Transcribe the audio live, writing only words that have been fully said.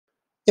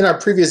In our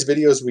previous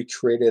videos, we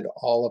created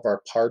all of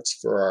our parts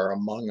for our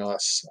Among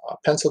Us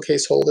pencil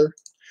case holder.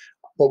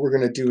 What we're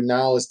going to do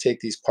now is take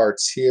these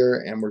parts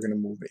here and we're going to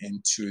move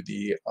into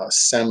the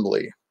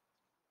assembly.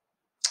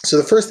 So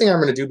the first thing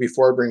I'm going to do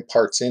before I bring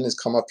parts in is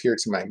come up here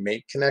to my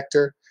Mate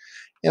connector,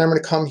 and I'm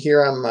going to come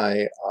here on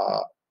my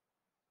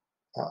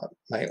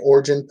my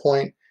origin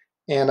point,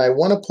 and I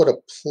want to put a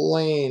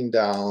plane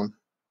down,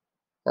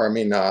 or a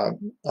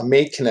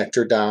Mate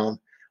connector down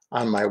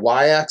on my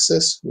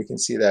y-axis. We can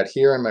see that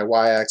here on my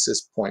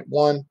y-axis,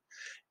 0.1,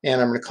 and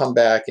I'm going to come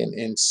back and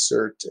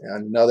insert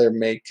another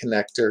Mate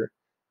connector,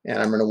 and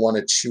I'm going to want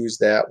to choose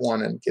that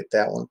one and get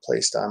that one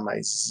placed on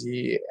my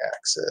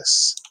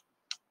z-axis.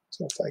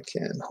 So if I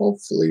can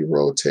hopefully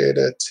rotate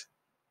it,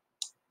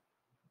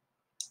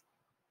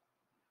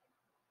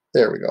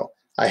 there we go.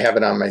 I have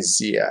it on my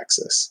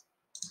z-axis.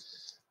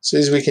 So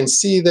as we can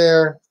see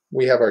there,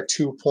 we have our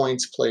 2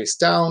 points placed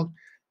down.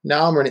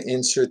 Now I'm going to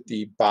insert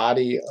the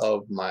body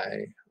of my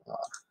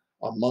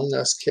Among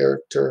Us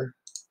character.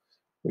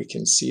 We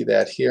can see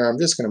that here. I'm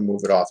just going to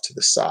move it off to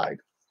the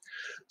side.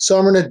 So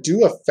I'm going to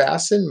do a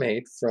Fasten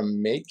Mate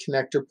from Mate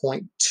connector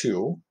point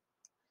 2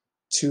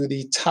 to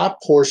the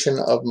top portion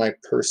of my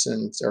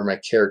person's or my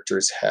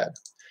character's head.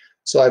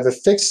 So I've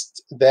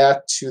affixed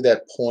that to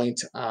that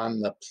point on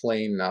the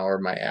plane now, or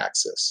my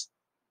axis.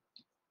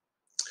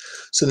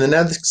 So the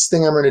next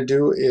thing I'm going to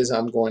do is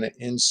I'm going to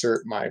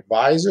insert my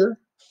visor,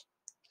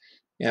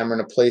 and I'm going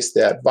to place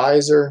that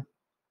visor,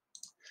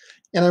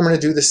 and I'm going to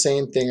do the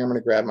same thing. I'm going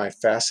to grab my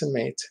Fasten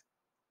Mate.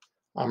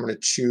 I'm going to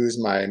choose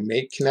my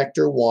Mate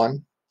connector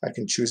 1. I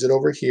can choose it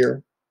over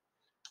here,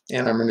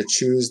 and I'm going to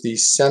choose the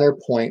center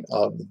point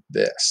of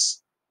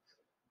this.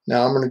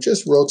 Now I'm going to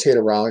just rotate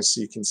around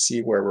so you can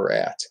see where we're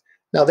at.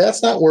 Now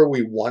that's not where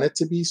we want it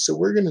to be, so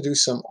we're going to do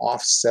some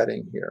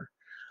offsetting here.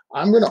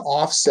 I'm going to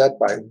offset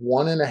by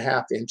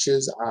 1.5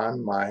 inches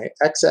on my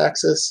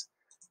x-axis,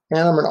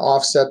 and I'm going to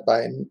offset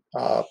by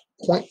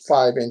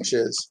 0.5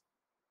 inches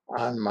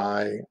on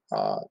my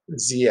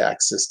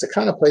z-axis to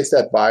kind of place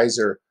that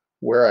visor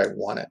where I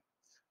want it.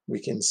 We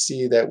can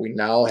see that we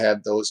now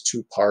have those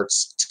two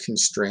parts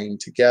constrained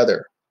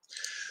together.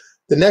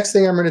 The next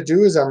thing I'm going to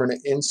do is I'm going to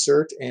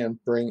insert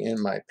and bring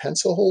in my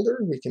pencil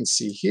holder. We can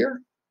see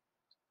here.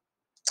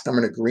 I'm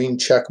going to green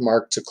check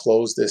mark to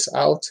close this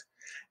out,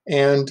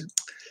 and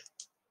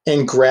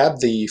grab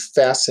the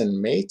Fasten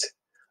Mate.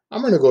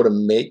 I'm going to go to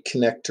Mate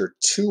connector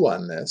 2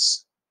 on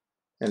this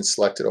and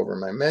select it over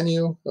my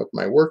menu of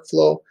my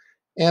workflow,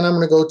 and I'm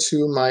going to go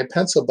to my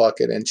pencil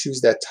bucket and choose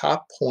that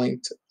top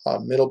point,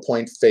 middle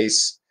point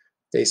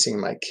facing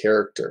my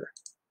character.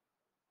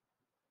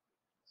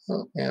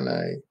 And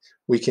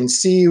we can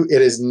see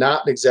it is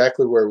not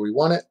exactly where we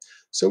want it,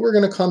 so we're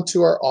going to come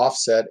to our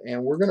offset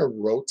and we're going to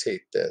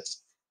rotate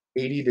this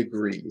 80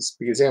 degrees,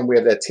 because then we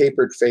have that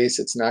tapered face.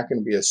 It's not going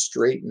to be a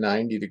straight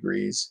 90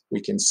 degrees.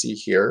 We can see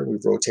here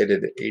we've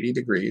rotated it 80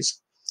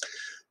 degrees.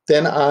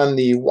 Then on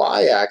the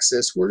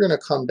y-axis, we're going to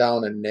come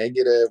down a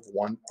negative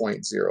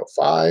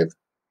 1.05.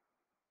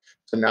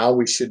 So now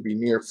we should be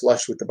near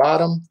flush with the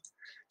bottom.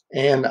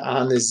 And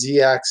on the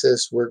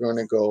z-axis, we're going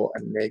to go a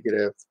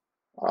negative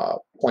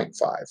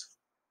 0.5.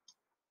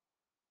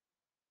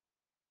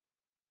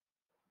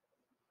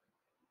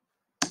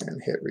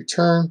 And hit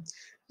return.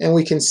 And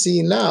we can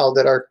see now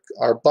that our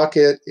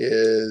bucket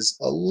is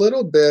a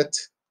little bit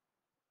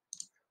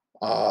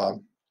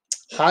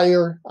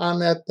higher on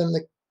that than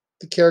the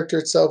character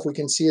itself. We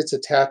can see it's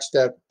attached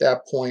at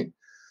that point.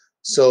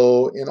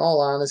 So in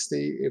all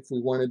honesty, if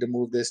we wanted to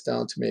move this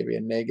down to maybe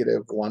a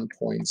negative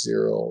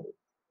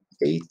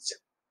 1.08,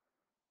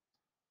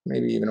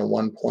 maybe even a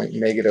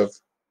negative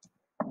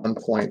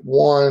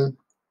 1.1,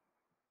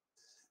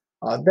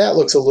 that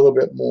looks a little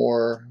bit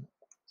more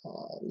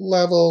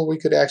level. We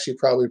could actually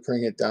probably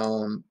bring it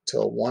down to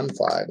a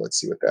 1.5. Let's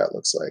see what that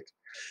looks like.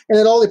 And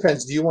it all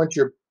depends. Do you want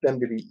them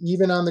to be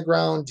even on the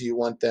ground? Do you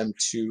want them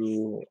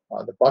to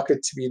the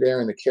bucket to be there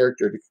and the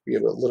character to be a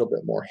little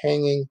bit more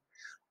hanging?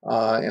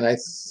 And I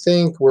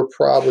think we're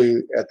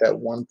probably at that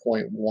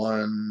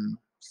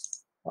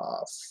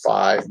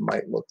 1.15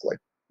 might look like,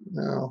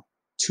 no,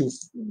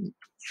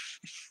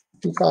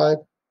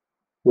 2.5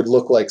 would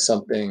look like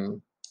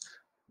something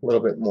a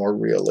little bit more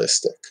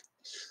realistic.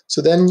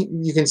 So then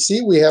you can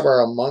see we have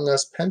our Among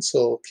Us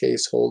pencil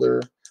case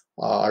holder,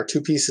 our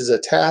two pieces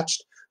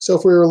attached. So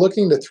if we were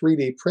looking to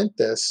 3D print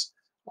this,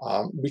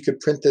 we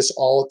could print this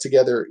all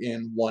together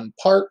in one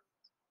part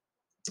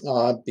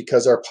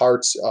because our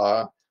parts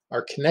are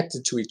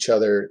connected to each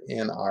other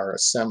in our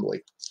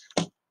assembly.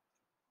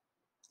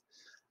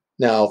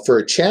 Now for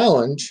a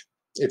challenge,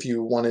 if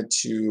you wanted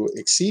to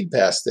exceed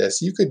past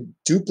this, you could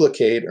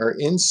duplicate or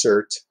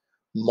insert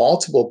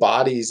multiple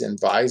bodies and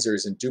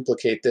visors and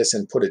duplicate this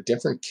and put a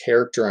different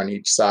character on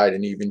each side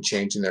and even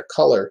changing their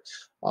color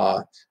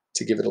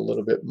to give it a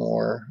little bit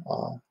more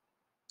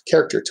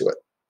character to it.